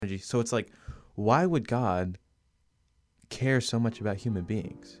So it's like, why would God care so much about human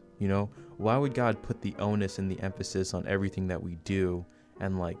beings? You know, why would God put the onus and the emphasis on everything that we do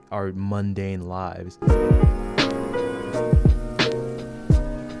and like our mundane lives?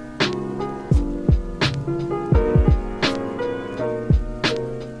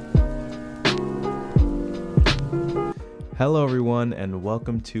 Hello, everyone, and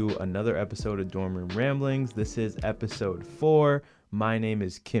welcome to another episode of Dorm Room Ramblings. This is episode 4. My name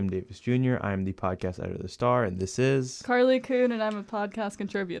is Kim Davis Jr. I am the podcast editor of The Star, and this is Carly Kuhn, and I'm a podcast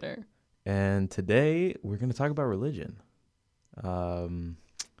contributor. And today we're going to talk about religion.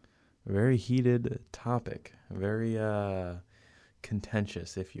 Very heated topic, very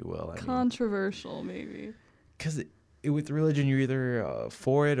contentious, if you will. Controversial, maybe. Because with religion, you're either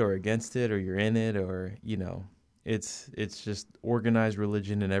for it or against it, or you're in it, or it's just organized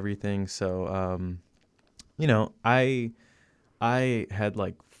religion and everything. So I had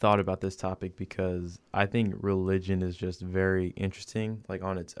thought about this topic because I think religion is just very interesting,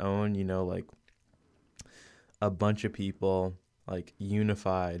 on its own, a bunch of people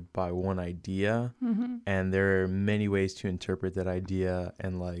unified by one idea. Mm-hmm. And there are many ways to interpret that idea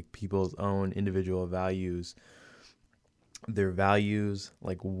and people's own individual values, their values,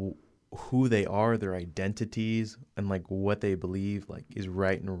 who they are, their identities, and what they believe is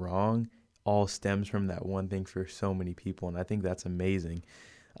right and wrong all stems from that one thing for so many people. And I think that's amazing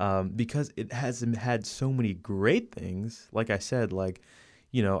because it has had so many great things. Like I said,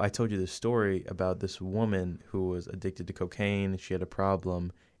 I told you this story about this woman who was addicted to cocaine. She had a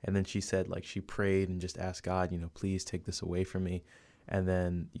problem. And then she said, she prayed and just asked God, please take this away from me. And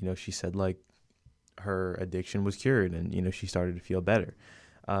then, she said, her addiction was cured and, she started to feel better.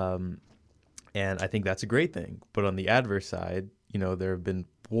 And I think that's a great thing. But on the adverse side, there have been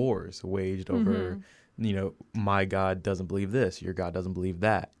wars waged over, my God doesn't believe this, your God doesn't believe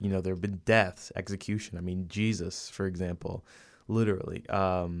that. There have been deaths, execution. I mean, Jesus, for example, literally.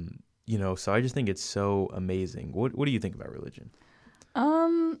 So I just think it's so amazing. What do you think about religion?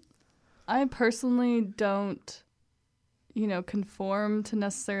 I personally don't, conform to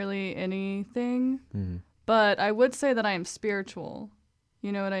necessarily anything, but I would say that I am spiritual.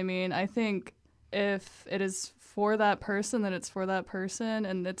 You know what I mean? I think if it is for that person, then it's for that person,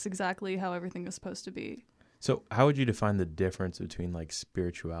 and it's exactly how everything is supposed to be. So how would you define the difference between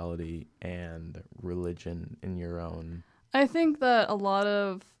spirituality and religion in your own? I think that a lot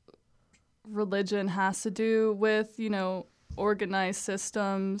of religion has to do with, organized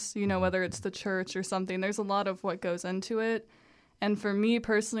systems, whether it's the church or something. There's a lot of what goes into it. And for me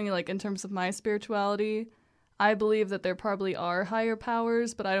personally, in terms of my spirituality, I believe that there probably are higher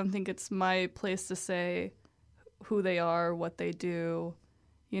powers, but I don't think it's my place to say who they are, what they do.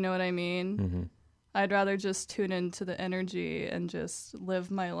 You know what I mean? Mm-hmm. I'd rather just tune into the energy and just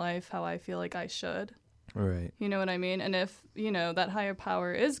live my life how I feel like I should. Right. You know what I mean? And if, that higher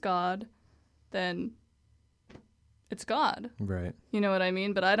power is God, then it's God. Right. You know what I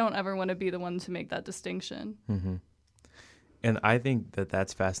mean? But I don't ever want to be the one to make that distinction. Mm-hmm. And I think that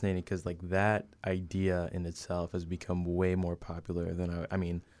that's fascinating because that idea in itself has become way more popular than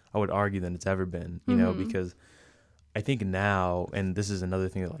I would argue than it's ever been, because I think now, and this is another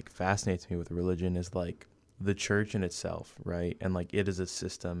thing that fascinates me with religion is the church in itself, right? And it is a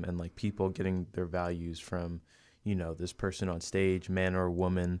system and people getting their values from, this person on stage, man or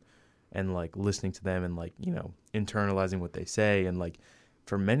woman, and listening to them and internalizing what they say. And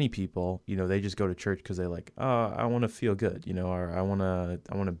for many people, they just go to church because they I want to feel good, or I want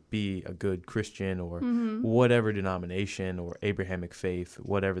to be a good Christian or whatever denomination or Abrahamic faith,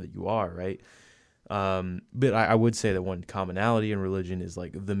 whatever that you are, right? But I would say that one commonality in religion is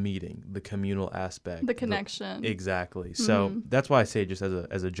the meeting, the communal aspect, the connection. Exactly. So that's why I say just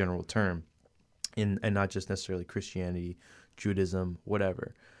as a general term, and not just necessarily Christianity, Judaism,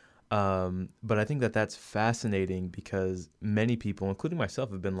 whatever. But I think that that's fascinating because many people, including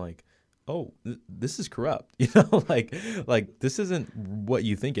myself, have been oh, this is corrupt, this isn't what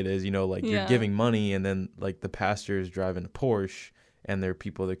you think it is, you're giving money and then the pastor is driving a Porsche and there are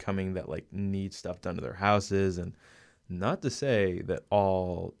people that are coming that need stuff done to their houses. And not to say that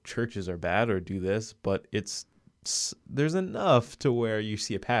all churches are bad or do this, but there's enough to where you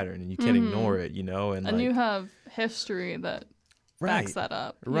see a pattern and you can't ignore it, and you have history that backs that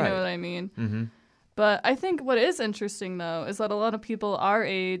up. You Right. know what I mean? Mm-hmm. But I think what is interesting, though, is that a lot of people our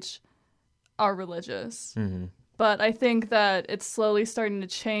age are religious. Mm-hmm. But I think that it's slowly starting to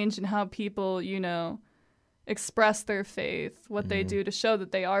change in how people, express their faith, what they do to show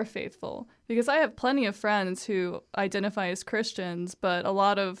that they are faithful. Because I have plenty of friends who identify as Christians, but a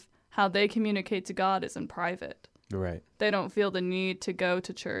lot of how they communicate to God is in private. Right. They don't feel the need to go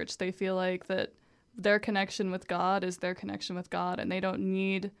to church. They feel like that their connection with God is their connection with God, and they don't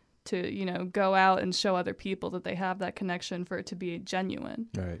need to, go out and show other people that they have that connection for it to be genuine.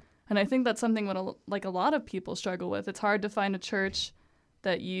 Right. And I think that's something a lot of people struggle with. It's hard to find a church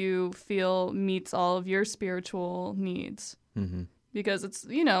that you feel meets all of your spiritual needs. Mm-hmm. Because it's,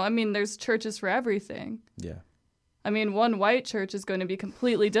 there's churches for everything. Yeah. One white church is going to be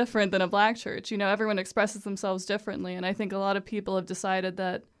completely different than a black church. Everyone expresses themselves differently. And I think a lot of people have decided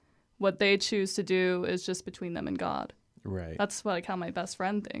that what they choose to do is just between them and God. Right. That's how my best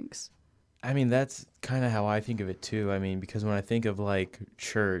friend thinks. That's kind of how I think of it too. Because when I think of like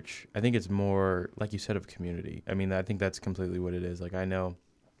church, I think it's more, like you said, of community. I think that's completely what it is. Like I know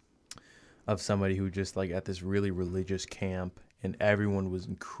of somebody who just like at this really religious camp, and everyone was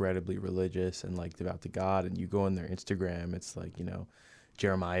incredibly religious and like devout to God. And you go on their Instagram, it's like,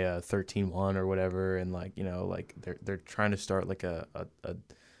 Jeremiah 13:1 or whatever. And like, like they're trying to start like a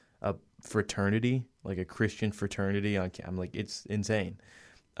fraternity, like a Christian fraternity. I'm like, it's insane.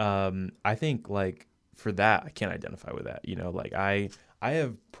 I think like for that, I can't identify with that. Like I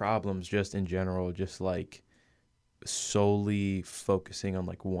have problems just in general, just like solely focusing on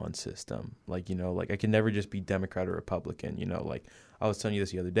like one system. Like, like I can never just be Democrat or Republican, like I was telling you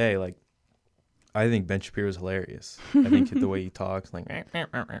this the other day, like I think Ben Shapiro is hilarious. I think the way he talks, like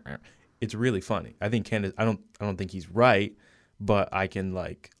it's really funny. I think Candace, I don't think he's right, but I can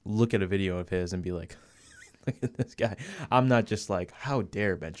like look at a video of his and be like, look at this guy. I'm not just like, how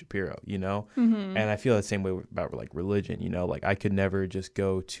dare Ben Shapiro, Mm-hmm. And I feel the same way about like religion, like I could never just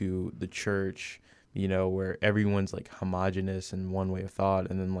go to the church, where everyone's like homogenous in one way of thought.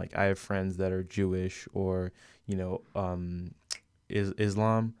 And then like I have friends that are Jewish or,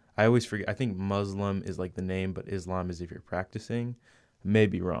 Islam. I always forget. I think Muslim is like the name, but Islam is if you're practicing. May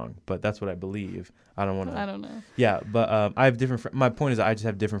be wrong, but that's what I believe. I don't know. Yeah, but I have different. My point is, I just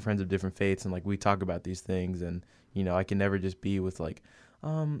have different friends of different faiths, and like we talk about these things, and I can never just be with like,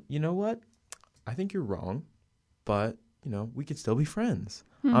 you know what? I think you're wrong, but we could still be friends.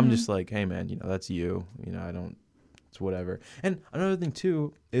 Mm-hmm. I'm just like, hey man, that's you. I don't. It's whatever. And another thing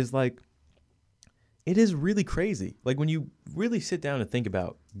too is like, it is really crazy. Like when you really sit down and think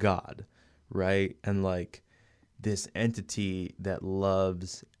about God, right, and like this entity that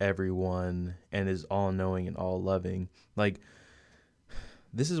loves everyone and is all-knowing and all-loving. Like,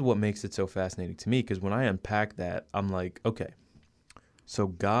 this is what makes it so fascinating to me, because when I unpack that, I'm like, okay, so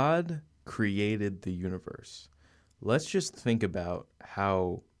God created the universe. Let's just think about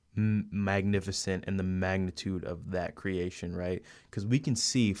how magnificent and the magnitude of that creation, right? Because we can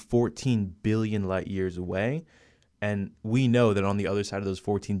see 14 billion light years away, and we know that on the other side of those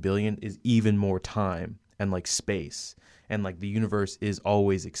 14 billion is even more time and like space, and like the universe is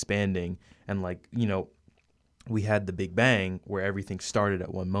always expanding, and like we had the Big Bang where everything started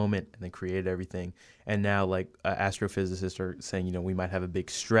at one moment and then created everything, and now like astrophysicists are saying we might have a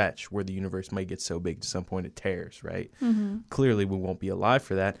big stretch where the universe might get so big to some point it tears, right? Mm-hmm. Clearly we won't be alive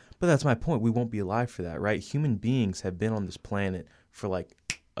for that, but that's my point. We won't be alive for that, right? Human beings have been on this planet for like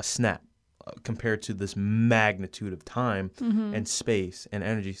a snap compared to this magnitude of time Mm-hmm. and space and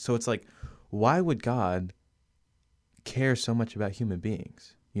energy. So it's like, why would God care so much about human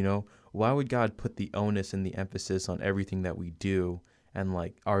beings? Why would God put the onus and the emphasis on everything that we do and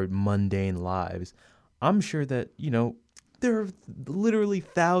like our mundane lives? I'm sure that, there are literally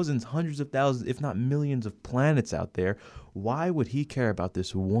thousands, hundreds of thousands, if not millions of planets out there. Why would he care about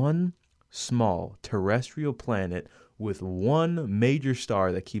this one small terrestrial planet with one major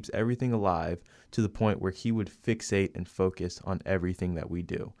star that keeps everything alive to the point where he would fixate and focus on everything that we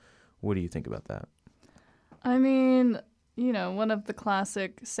do? What do you think about that? One of the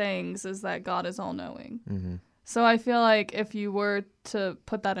classic sayings is that God is all-knowing. Mm-hmm. So I feel like if you were to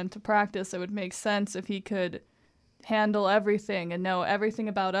put that into practice, it would make sense if he could handle everything and know everything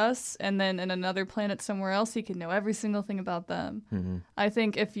about us, and then in another planet somewhere else, he could know every single thing about them. Mm-hmm. I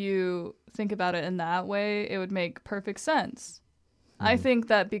think if you think about it in that way, it would make perfect sense. Mm-hmm. I think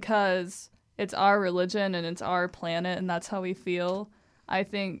that because it's our religion and it's our planet and that's how we feel, I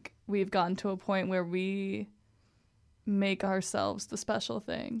think we've gotten to a point where we make ourselves the special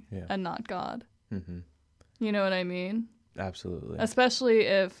thing and not God. Mm-hmm. You know what I mean? Absolutely. Especially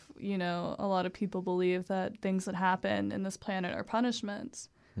if, a lot of people believe that things that happen in this planet are punishments.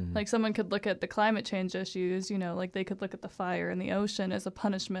 Mm-hmm. Like someone could look at the climate change issues, like they could look at the fire in the ocean as a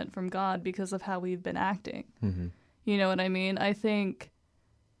punishment from God because of how we've been acting. Mm-hmm. You know what I mean? I think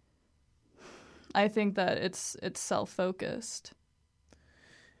that it's self-focused.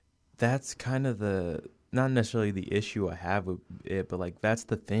 That's kind of not necessarily the issue I have with it, but like that's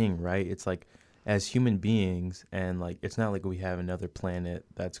the thing, right? It's like as human beings, and like it's not like we have another planet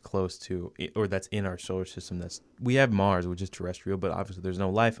that's close to or that's in our solar system. We have Mars, which is terrestrial, but obviously there's no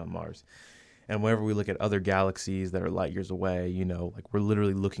life on Mars. And whenever we look at other galaxies that are light years away, like we're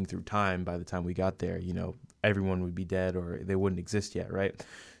literally looking through time. By the time we got there, everyone would be dead or they wouldn't exist yet, right?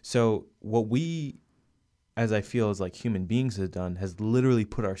 So what we, as I feel, as like human beings have done, has literally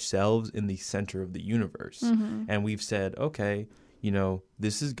put ourselves in the center of the universe. Mm-hmm. And we've said, okay,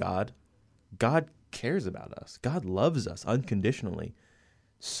 this is God. God cares about us. God loves us unconditionally.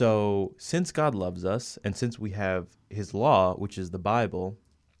 So since God loves us, and since we have his law, which is the Bible,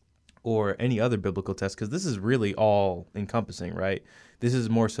 or any other biblical text, because this is really all encompassing, right? This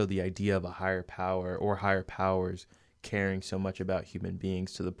is more so the idea of a higher power or higher powers caring so much about human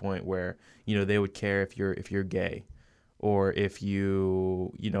beings to the point where, they would care if you're gay, or if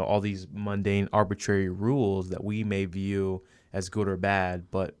all these mundane arbitrary rules that we may view as good or bad,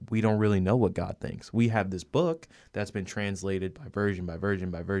 but we don't really know what God thinks. We have this book that's been translated by version by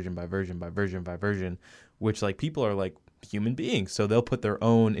version by version by version by version by version, which like people are like human beings, so they'll put their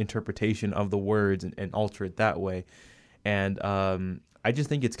own interpretation of the words and alter it that way. And I just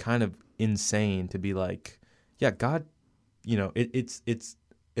think it's kind of insane to be like, yeah, God,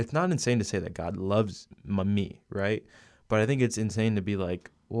 it's not insane to say that God loves me, right? But I think it's insane to be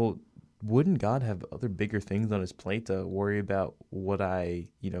like, well, wouldn't God have other bigger things on his plate to worry about what I,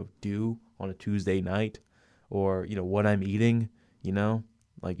 do on a Tuesday night, or, what I'm eating,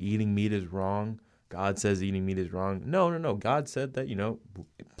 like eating meat is wrong. God says eating meat is wrong. No. God said that,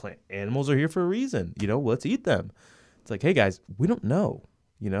 animals are here for a reason. Let's eat them. It's like, hey, guys, we don't know,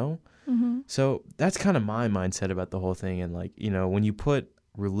 Mm-hmm. So that's kind of my mindset about the whole thing. And like, when you put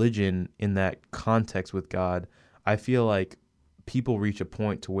religion in that context with God, I feel like people reach a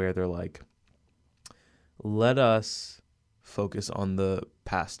point to where they're like, let us focus on the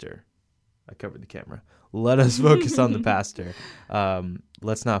pastor. I covered the camera. Let us focus on the pastor.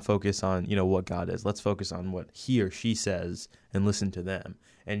 Let's not focus on, what God is. Let's focus on what he or she says and listen to them.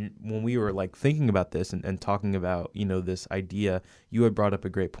 And when we were like thinking about this and talking about, this idea, you had brought up a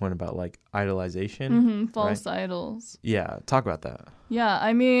great point about like idolization. Mm-hmm. False right? idols. Yeah. Talk about that. Yeah,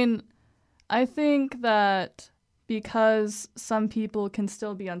 I mean, I think that because some people can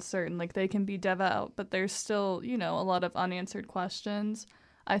still be uncertain, like they can be devout, but there's still, a lot of unanswered questions.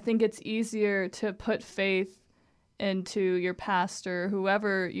 I think it's easier to put faith into your pastor,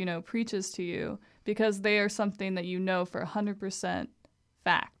 whoever, preaches to you, because they are something that for 100%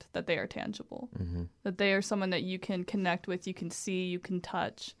 fact that they are tangible, Mm-hmm. that they are someone that you can connect with, you can see, you can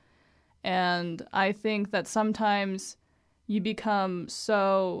touch. And I think that sometimes you become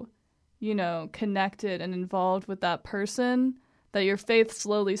so, connected and involved with that person that your faith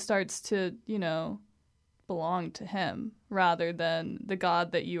slowly starts to, belong to him rather than the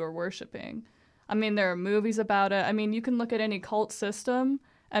God that you are worshiping. I mean, there are movies about it. I mean, you can look at any cult system,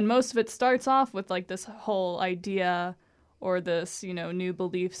 and most of it starts off with like this whole idea or this, new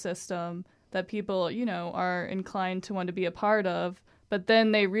belief system that people, are inclined to want to be a part of, but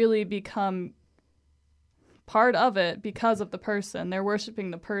then they really become part of it because of the person. They're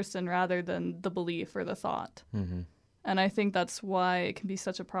worshiping the person rather than the belief or the thought. Mm-hmm. And I think that's why it can be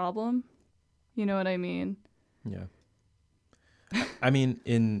such a problem. You know what I mean? Yeah. I mean,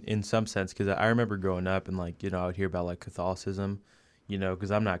 in some sense, because I remember growing up and like, I would hear about like Catholicism,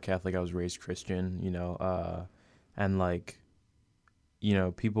 because I'm not Catholic. I was raised Christian, and like,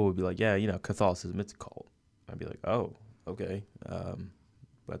 people would be like, yeah, Catholicism, it's a cult. I'd be like, oh, okay.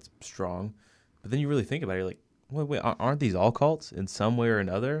 That's strong. But then you really think about it, you're like, wait, aren't these all cults in some way or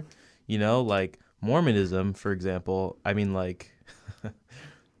another? Like Mormonism, for example. I mean, like,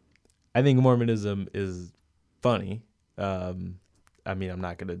 I think Mormonism is funny. I mean, I'm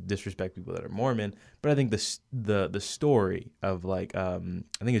not going to disrespect people that are Mormon, but I think the story of like, I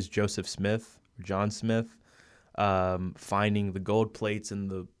think it's Joseph Smith or John Smith, finding the gold plates in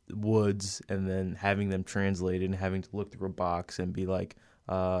the woods and then having them translated and having to look through a box and be like,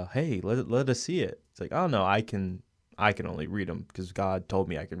 hey, let us see it. It's like, oh no, I can only read them because God told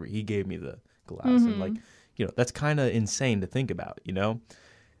me I can read. He gave me the glass. Mm-hmm. And like, that's kind of insane to think about,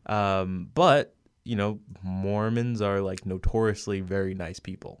 but Mormons are like notoriously very nice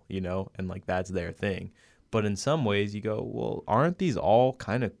people, and like that's their thing. But in some ways you go, well, aren't these all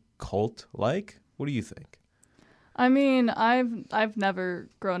kind of cult like? What do you think? I mean, I've never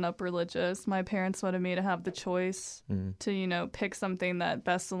grown up religious. My parents wanted me to have the choice to, pick something that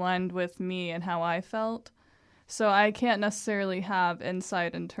best aligned with me and how I felt. So I can't necessarily have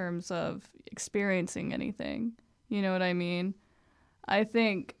insight in terms of experiencing anything. You know what I mean? I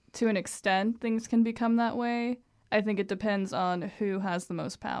think to an extent things can become that way. I think it depends on who has the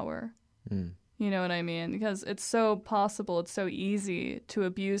most power. You know what I mean? Because it's so possible, it's so easy to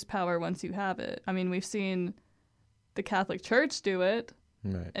abuse power once you have it. I mean, we've seen the Catholic Church do it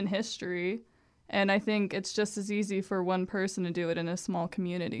Right. in history, and I think it's just as easy for one person to do it in a small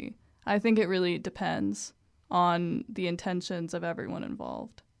community. I think it really depends on the intentions of everyone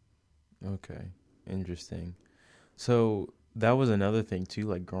involved. Okay. Interesting. So that was another thing too,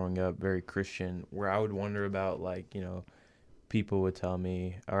 like growing up very Christian, where I would wonder about like, people would tell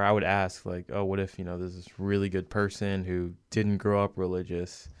me, or I would ask like, oh, what if, there's this really good person who didn't grow up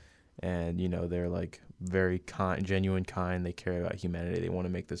religious and, they're like very kind, genuine kind. They care about humanity. They want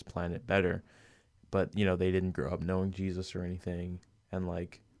to make this planet better. But, they didn't grow up knowing Jesus or anything. And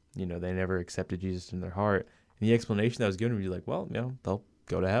like, they never accepted Jesus in their heart. And the explanation that was given would be like, well, they'll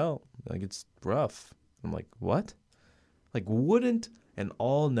go to hell. Like, it's rough. I'm like, what? Like, wouldn't an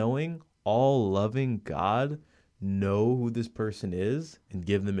all-knowing, all-loving God know who this person is and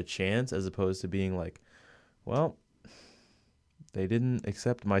give them a chance, as opposed to being like, well, they didn't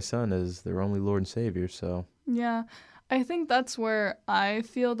accept my son as their only Lord and Savior, so. Yeah, I think that's where I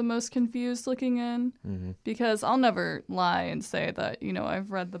feel the most confused looking in, because I'll never lie and say that,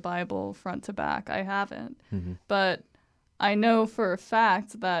 I've read the Bible front to back. I haven't. But I know for a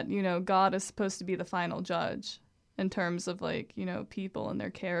fact that, God is supposed to be the final judge in terms of like, people and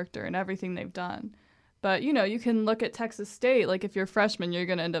their character and everything they've done. But, you can look at Texas State. Like, if you're a freshman, you're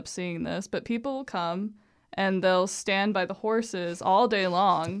going to end up seeing this. But people will come and they'll stand by the horses all day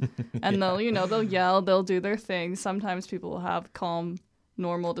long. And they'll yell, they'll do their thing. Sometimes people will have calm,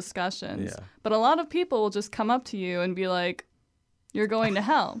 normal discussions. Yeah. But a lot of people will just come up to you and be like, you're going to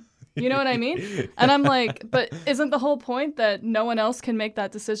hell. You know what I mean? And I'm like, but isn't the whole point that no one else can make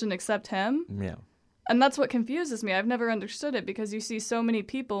that decision except him? Yeah. And that's what confuses me. I've never understood it, because you see so many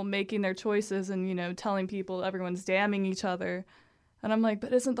people making their choices and, telling people everyone's damning each other. And I'm like,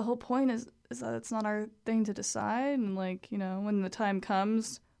 but isn't the whole point is that it's not our thing to decide? And like, when the time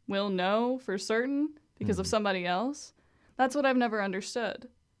comes, we'll know for certain because of somebody else. That's what I've never understood.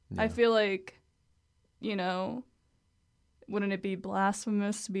 Yeah. I feel like, wouldn't it be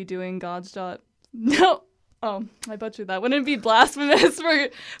blasphemous to be doing God's job? No. Oh, I butchered that. Wouldn't it be blasphemous for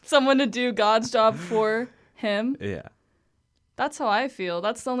someone to do God's job for him? Yeah. That's how I feel.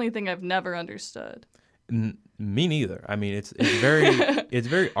 That's the only thing I've never understood. Me neither. I mean, it's very it's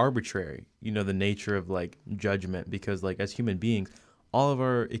very arbitrary, the nature of like judgment, because like as human beings, all of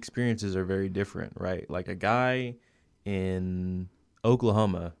our experiences are very different, right? Like a guy in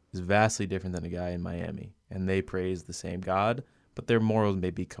Oklahoma is vastly different than a guy in Miami, and they praise the same God, but their morals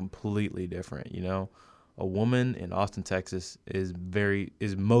may be completely different, A woman in Austin, Texas is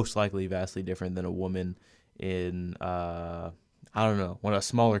most likely vastly different than a woman in I don't know, a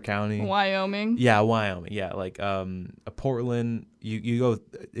smaller county. Wyoming. Yeah, Wyoming. Yeah, like a Portland. You go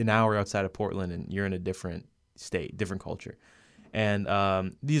an hour outside of Portland and you're in a different state, different culture. And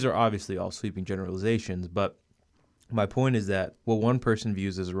these are obviously all sweeping generalizations, but my point is that what one person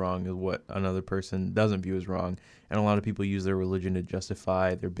views as wrong is what another person doesn't view as wrong. And a lot of people use their religion to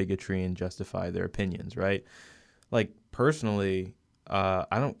justify their bigotry and justify their opinions, right? Like, personally, I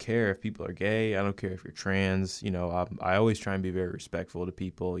don't care if people are gay. I don't care if you're trans. I always try and be very respectful to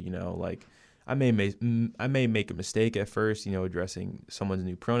people. Like I may make a mistake at first, addressing someone's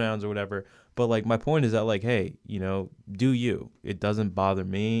new pronouns or whatever. But like my point is that like, hey, do you? It doesn't bother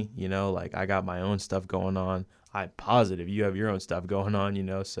me. Like I got my own stuff going on. I'm positive you have your own stuff going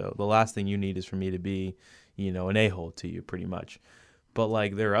on. So the last thing you need is for me to be, an a-hole to you, pretty much. But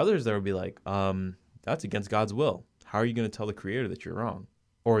like there are others that would be like, that's against God's will. How are you going to tell the Creator that you're wrong,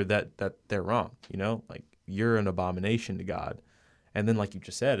 or that they're wrong? Like you're an abomination to God. And then, like you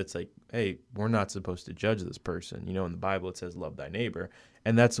just said, it's like, hey, we're not supposed to judge this person. In the Bible it says, "Love thy neighbor,"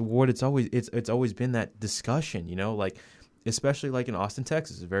 and that's what it's always been, that discussion. Like especially like in Austin,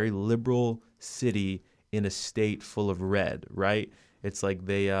 Texas, a very liberal city in a state full of red, right? It's like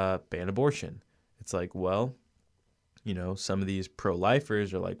they ban abortion. It's like, well, some of these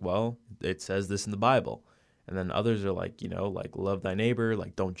pro-lifers are like, well, it says this in the Bible. And then others are like, like love thy neighbor,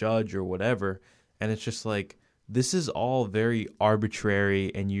 like don't judge or whatever. And it's just like, this is all very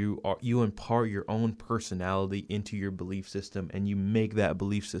arbitrary, and you impart your own personality into your belief system, and you make that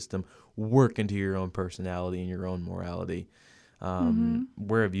belief system work into your own personality and your own morality.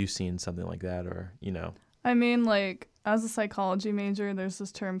 Where have you seen something like that, or, I mean, like, as a psychology major, there's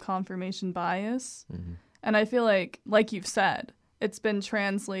this term confirmation bias. And I feel like you've said, it's been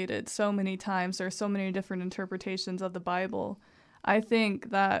translated so many times. There are so many different interpretations of the Bible. I think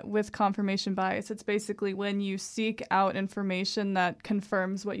that with confirmation bias, it's basically when you seek out information that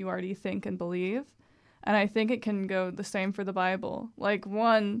confirms what you already think and believe. And I think it can go the same for the Bible. Like,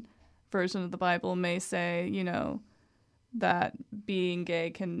 one, version of the Bible may say, that being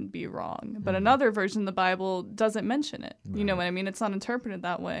gay can be wrong. But another version of the Bible doesn't mention it. You know what I mean? It's not interpreted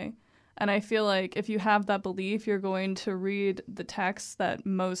that way. And I feel like if you have that belief, you're going to read the text that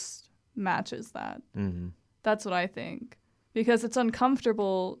most matches that. Mm-hmm. That's what I think. Because it's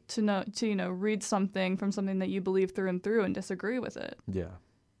uncomfortable to read something from something that you believe through and through and disagree with it. Yeah.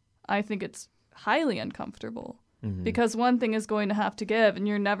 I think it's highly uncomfortable. Mm-hmm. Because one thing is going to have to give, and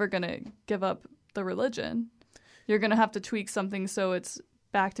you're never going to give up the religion. You're going to have to tweak something so it's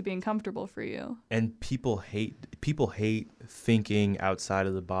back to being comfortable for you. And people hate thinking outside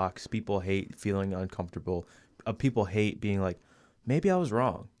of the box. People hate feeling uncomfortable. People hate being like, maybe I was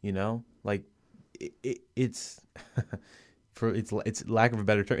wrong, Like it's it's lack of a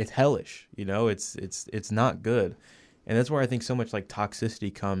better term, it's hellish, it's not good. And that's where I think so much like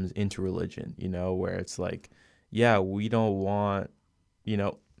toxicity comes into religion, where it's like, yeah, we don't want,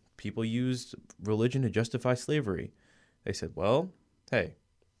 people used religion to justify slavery. They said, well, hey,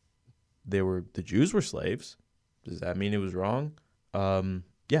 the Jews were slaves. Does that mean it was wrong?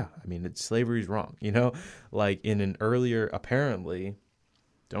 Yeah, I mean, slavery is wrong, Like in an earlier, apparently,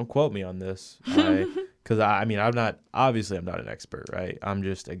 don't quote me on this, because I'm not an expert, right? I'm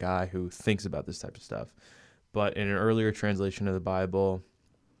just a guy who thinks about this type of stuff. But in an earlier translation of the Bible,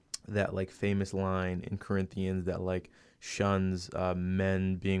 that like famous line in Corinthians that like shuns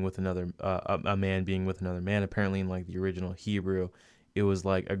men being with another a man being with another man. Apparently, in like the original Hebrew, it was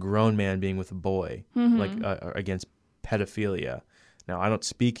like a grown man being with a boy, like against pedophilia. Now, I don't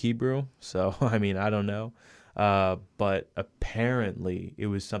speak Hebrew, so I don't know. But apparently, it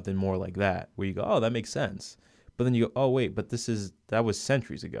was something more like that, where you go, oh, that makes sense. But then you go, oh wait, but that was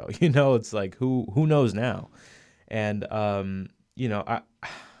centuries ago. It's like who knows now, and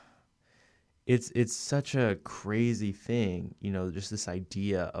It's such a crazy thing, just this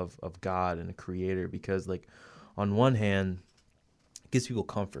idea of God and a creator, because like on one hand, it gives people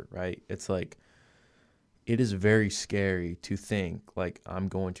comfort, right? It's like, it is very scary to think like I'm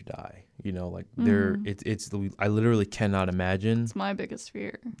going to die, I literally cannot imagine. It's my biggest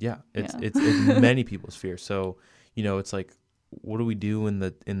fear. Yeah. It's many people's fear. So, it's like, what do we do when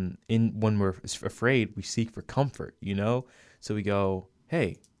we're afraid? We seek for comfort, So we go,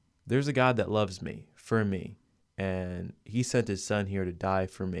 hey, there's a God that loves me, for me, and he sent his son here to die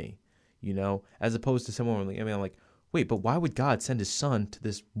for me, as opposed to someone like, I'm like, wait, but why would God send his son to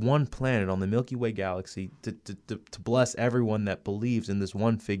this one planet on the Milky Way galaxy to bless everyone that believes in this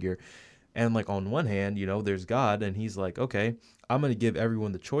one figure? And like, on one hand, there's God, and he's like, okay, I'm going to give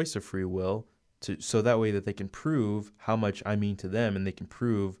everyone the choice of free will so that way that they can prove how much I mean to them, and they can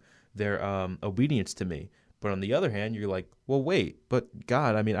prove their obedience to me. But on the other hand, you're like, well, wait, but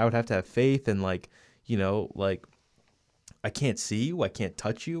God, I would have to have faith, and like, like, I can't see you, I can't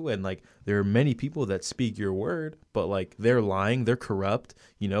touch you, and like, there are many people that speak your word, but like, they're lying, they're corrupt,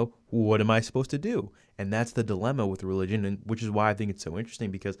 what am I supposed to do? And that's the dilemma with religion, and which is why I think it's so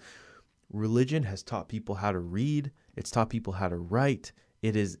interesting, because religion has taught people how to read, it's taught people how to write,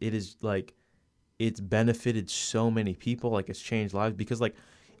 it is like, it's benefited so many people, like, it's changed lives, because like,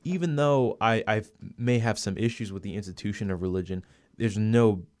 even though I may have some issues with the institution of religion, there's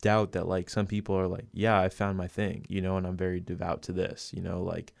no doubt that like some people are like, yeah, I found my thing, and I'm very devout to this,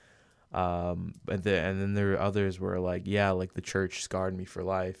 like, and then there are others where like, yeah, like the church scarred me for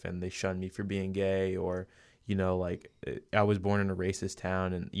life and they shunned me for being gay, or, like I was born in a racist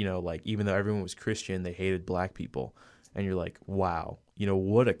town, and, like even though everyone was Christian, they hated black people, and you're like, wow,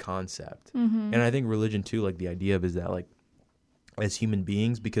 what a concept. And I think religion too, like the idea of is that like, as human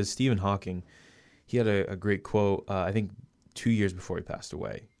beings, because Stephen Hawking, he had a great quote, I think 2 years before he passed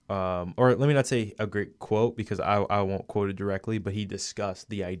away. Or let me not say a great quote, because I won't quote it directly, but he discussed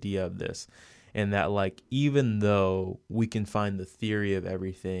the idea of this, and that like, even though we can find the theory of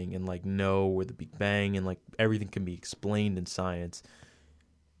everything and like know where the Big Bang and like everything can be explained in science,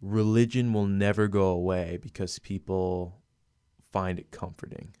 religion will never go away because people find it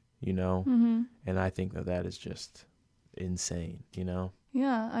comforting, And I think that is just insane,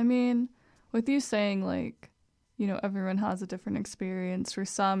 Yeah, with you saying like, everyone has a different experience. For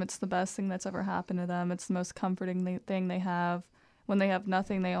some, it's the best thing that's ever happened to them. It's the most comforting thing they have. When they have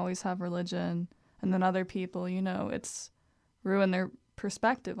nothing, they always have religion. And then other people, it's ruined their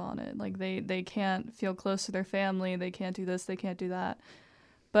perspective on it. Like they can't feel close to their family. They can't do this. They can't do that.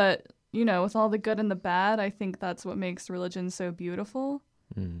 But, with all the good and the bad, I think that's what makes religion so beautiful.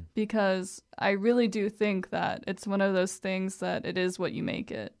 Because I really do think that it's one of those things that it is what you make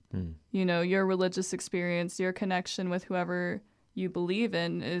it. Your religious experience, your connection with whoever you believe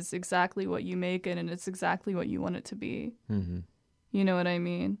in is exactly what you make it, and it's exactly what you want it to be. You know what I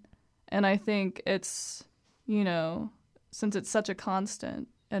mean? And I think it's, you know, since it's such a constant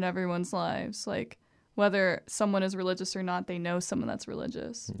in everyone's lives, like whether someone is religious or not, they know someone that's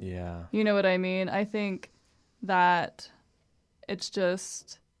religious. Yeah. You know what I mean? I think that it's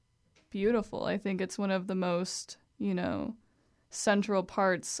just beautiful. I think it's one of the most, you know, central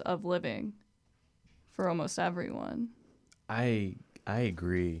parts of living for almost everyone. I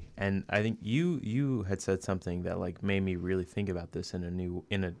agree, and I think you had said something that like made me really think about this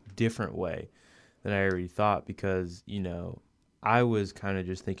in a different way than I already thought, because you know I was kind of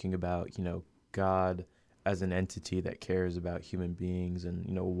just thinking about, you know, God as an entity that cares about human beings, and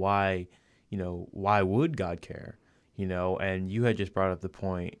you know why would God care, you know? And you had just brought up the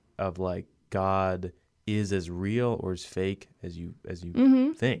point of like God is as real or as fake as you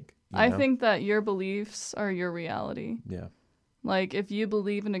think. You I know? think that your beliefs are your reality. Yeah. Like, if you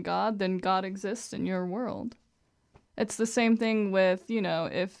believe in a God, then God exists in your world. It's the same thing with, you know,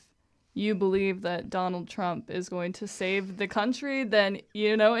 if you believe that Donald Trump is going to save the country, then,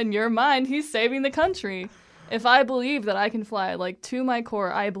 you know, in your mind, he's saving the country. If I believe that I can fly, like, to my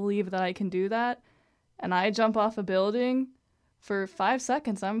core, I believe that I can do that, and I jump off a building, for 5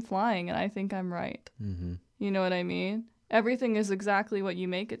 seconds, I'm flying, and I think I'm right. Mm-hmm. You know what I mean? Everything is exactly what you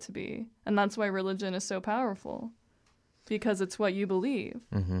make it to be. And that's why religion is so powerful. Because it's what you believe.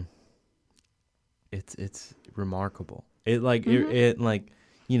 Mm-hmm. It's remarkable. It like Mm-hmm. it like,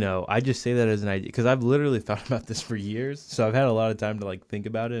 you know, I just say that as an idea because I've literally thought about this for years. So I've had a lot of time to like think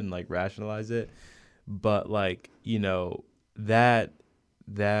about it and like rationalize it. But like, you know, that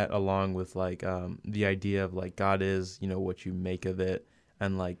along with like the idea of like God is, you know, what you make of it.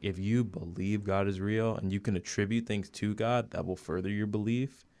 And like if you believe God is real and you can attribute things to God, that will further your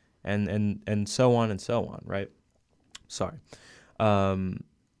belief, and so on, right? Sorry. And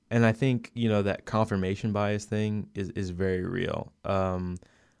I think, you know, that confirmation bias thing is very real. I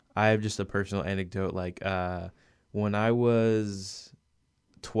have just a personal anecdote. Like when I was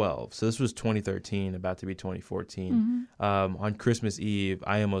 12, so this was 2013, about to be 2014. On Christmas Eve,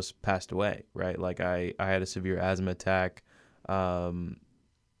 I almost passed away, right? Like I had a severe asthma attack. It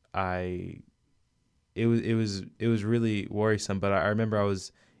was really worrisome, but I remember I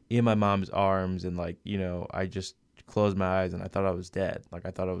was in my mom's arms and like, you know, I just closed my eyes and I thought I was dead. Like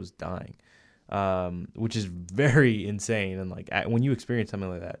I thought I was dying, which is very insane. And like when you experience something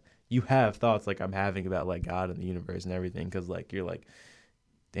like that, you have thoughts like I'm having about like God and the universe and everything. Cause like, you're like,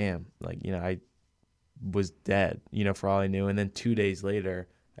 damn, like, you know, I was dead, you know, for all I knew. And then 2 days later,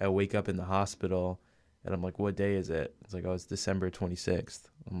 I wake up in the hospital and I'm like, what day is it? It's like, oh, it's December 26th.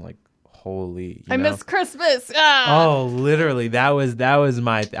 I'm like, holy, I miss Christmas. Oh, literally. That was I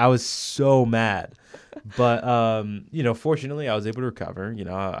was so mad. But you know, fortunately I was able to recover. You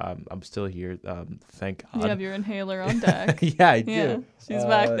know, I'm still here. Thank God. You have your inhaler on deck. Yeah, I do. Yeah, she's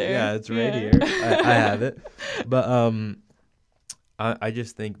back there. Yeah, it's right here. I have it. But I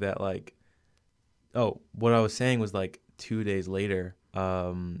just think that like, oh, what I was saying was like 2 days later,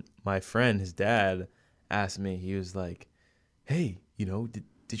 my friend, his dad, asked me. He was like, "Hey, you know,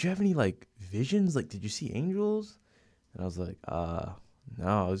 did you have any like visions? Like, did you see angels?" And I was like,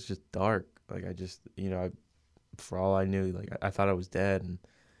 no, it was just dark. Like, I just, you know, for all I knew, like, I thought I was dead. And,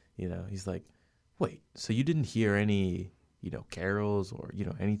 you know, he's like, wait, so you didn't hear any, you know, carols or, you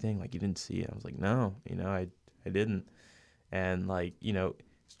know, anything? Like, you didn't see it? I was like, no, you know, I didn't. And, like, you know,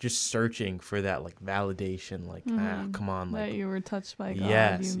 just searching for that, like, validation, like, come on. Like, that you were touched by God.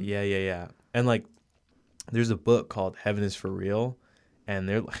 Yes, yeah. And, like, there's a book called Heaven is for Real. And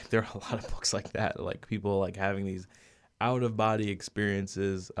there are a lot of books like that, like people like having these out of body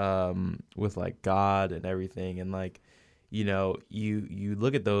experiences with like God and everything. And like, you know, you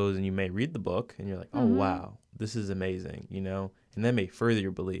look at those and you may read the book and you're like, oh, wow, this is amazing, you know, and that may further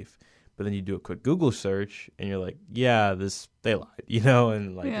your belief. But then you do a quick Google search and you're like, yeah, they lied, you know,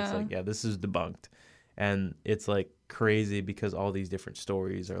 and like, it's like, yeah, this is debunked. And it's like crazy because all these different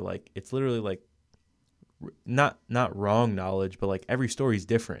stories are like, it's literally like, not wrong knowledge, but like every story is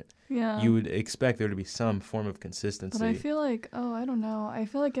different. Yeah. You would expect there to be some form of consistency. But I feel like, I don't know. I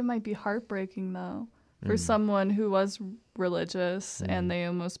feel like it might be heartbreaking though for someone who was religious and they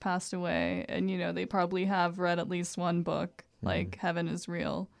almost passed away, and you know, they probably have read at least one book like Heaven is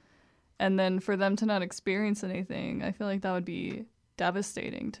Real. And then for them to not experience anything, I feel like that would be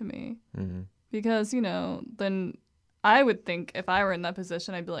devastating to me. Because, you know, then I would think if I were in that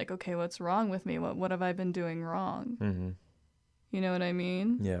position, I'd be like, okay, what's wrong with me? What have I been doing wrong? You know what I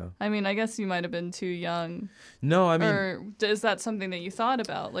mean? Yeah. I mean, I guess you might have been too young. No, I mean... Or is that something that you thought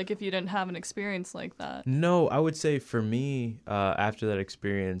about? Like, if you didn't have an experience like that? No, I would say for me, after that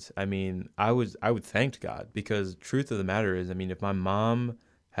experience, I mean, I would thank God, because truth of the matter is, I mean, if my mom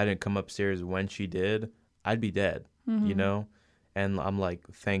hadn't come upstairs when she did, I'd be dead, you know? And I'm like,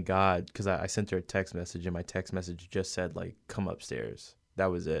 thank God, because I sent her a text message, and my text message just said, like, come upstairs.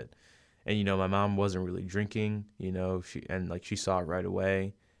 That was it. And, you know, my mom wasn't really drinking, you know, she saw it right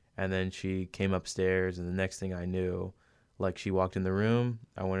away. And then she came upstairs, and the next thing I knew, like, she walked in the room,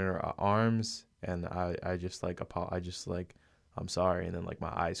 I went in her arms, and I just like, I'm sorry. And then, like,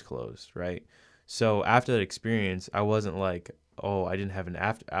 my eyes closed, right? So after that experience, I wasn't like, oh, I didn't have an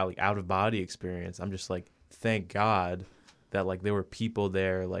out of body experience. I'm just like, thank God that, like, there were people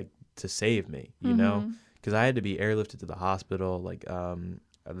there, like, to save me, you know? Because I had to be airlifted to the hospital. Like,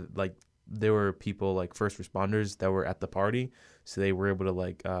 there were people, like, first responders that were at the party, so they were able to,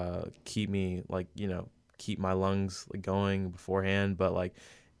 like, keep me, like, you know, keep my lungs, like, going beforehand. But, like,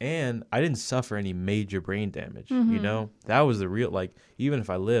 and I didn't suffer any major brain damage, you know? That was the real, like, even if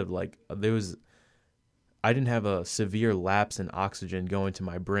I lived, like, I didn't have a severe lapse in oxygen going to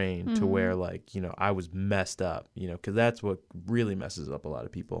my brain to where, like, you know, I was messed up, you know, because that's what really messes up a lot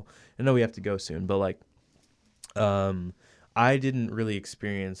of people. I know we have to go soon, but, like, I didn't really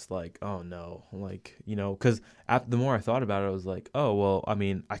experience, like, oh no, like, you know, because the more I thought about it, I was like, oh, well, I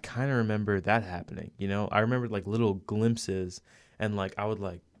mean, I kind of remember that happening, you know? I remember, like, little glimpses, and, like, I would,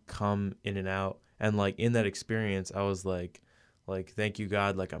 like, come in and out, and, like, in that experience, I was like, thank you,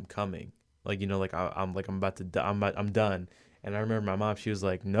 God, like, I'm coming. Like, you know, like, I'm about to I'm done. And I remember my mom, she was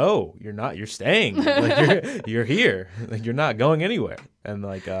like, no, you're not, you're staying. Like, you're here. Like, you're not going anywhere. And,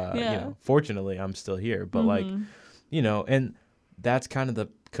 like, you know, fortunately, I'm still here. But, like, you know, and that's kind of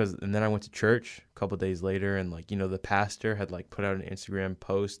and then I went to church a couple of days later, and, like, you know, the pastor had, like, put out an Instagram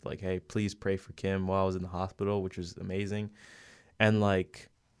post, like, hey, please pray for Kim while I was in the hospital, which was amazing. And, like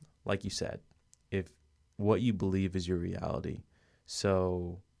you said, if what you believe is your reality.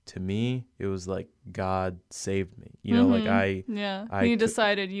 So to me, it was like God saved me. You know, like you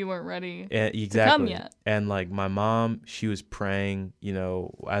decided you weren't ready exactly. to come yet. And, like, my mom, she was praying, you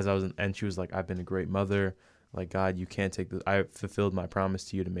know, as I was, and she was like, I've been a great mother. Like, God, you can't take this. I fulfilled my promise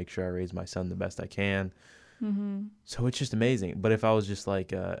to you to make sure I raise my son the best I can. So it's just amazing. But if I was just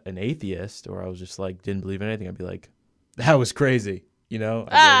like an atheist, or I was just like, didn't believe in anything, I'd be like, that was crazy. You know?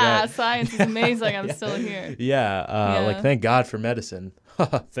 Science is amazing. I'm still here. Like, thank God for medicine.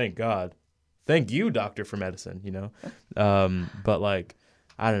 Thank God. Thank you, doctor, for medicine, you know? But, like,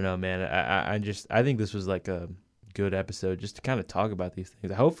 I don't know, man. I think this was, like, a good episode just to kind of talk about these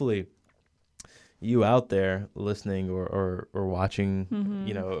things. Hopefully you out there listening or watching,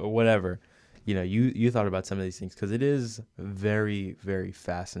 you know, or whatever, you know, you thought about some of these things, because it is very, very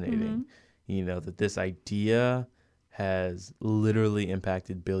fascinating, you know, that this idea has literally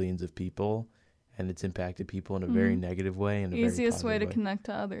impacted billions of people, and it's impacted people in a very negative way. And easiest way to connect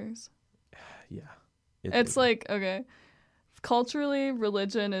to others. Yeah. It's like, okay, culturally,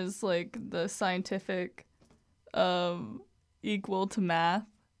 religion is like the scientific equal to math,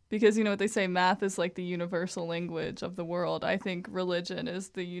 because, you know what they say, math is like the universal language of the world. I think religion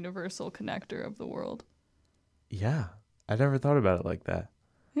is the universal connector of the world. Yeah. I never thought about it like that.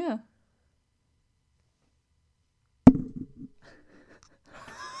 Yeah.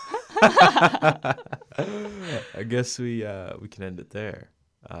 I guess we can end it there.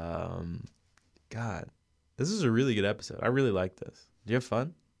 God, this is a really good episode. I really like this. Do you have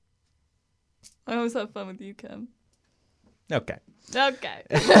fun? I always have fun with you, Kim. Okay.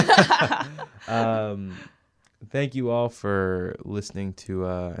 Thank you all for listening to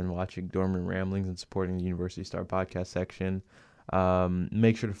and watching Dorman Ramblings and supporting the University Star Podcast section.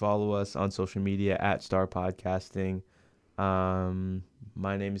 Make sure to follow us on social media at Star Podcasting.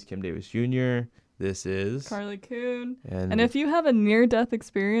 My name is Kim Davis Jr. This is Carly Kuhn. And if you have a near-death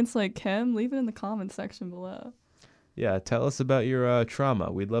experience like Kim, leave it in the comments section below. Yeah, tell us about your trauma.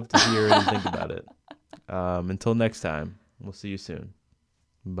 We'd love to hear and think about it. Until next time, we'll see you soon.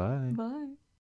 Bye. Bye.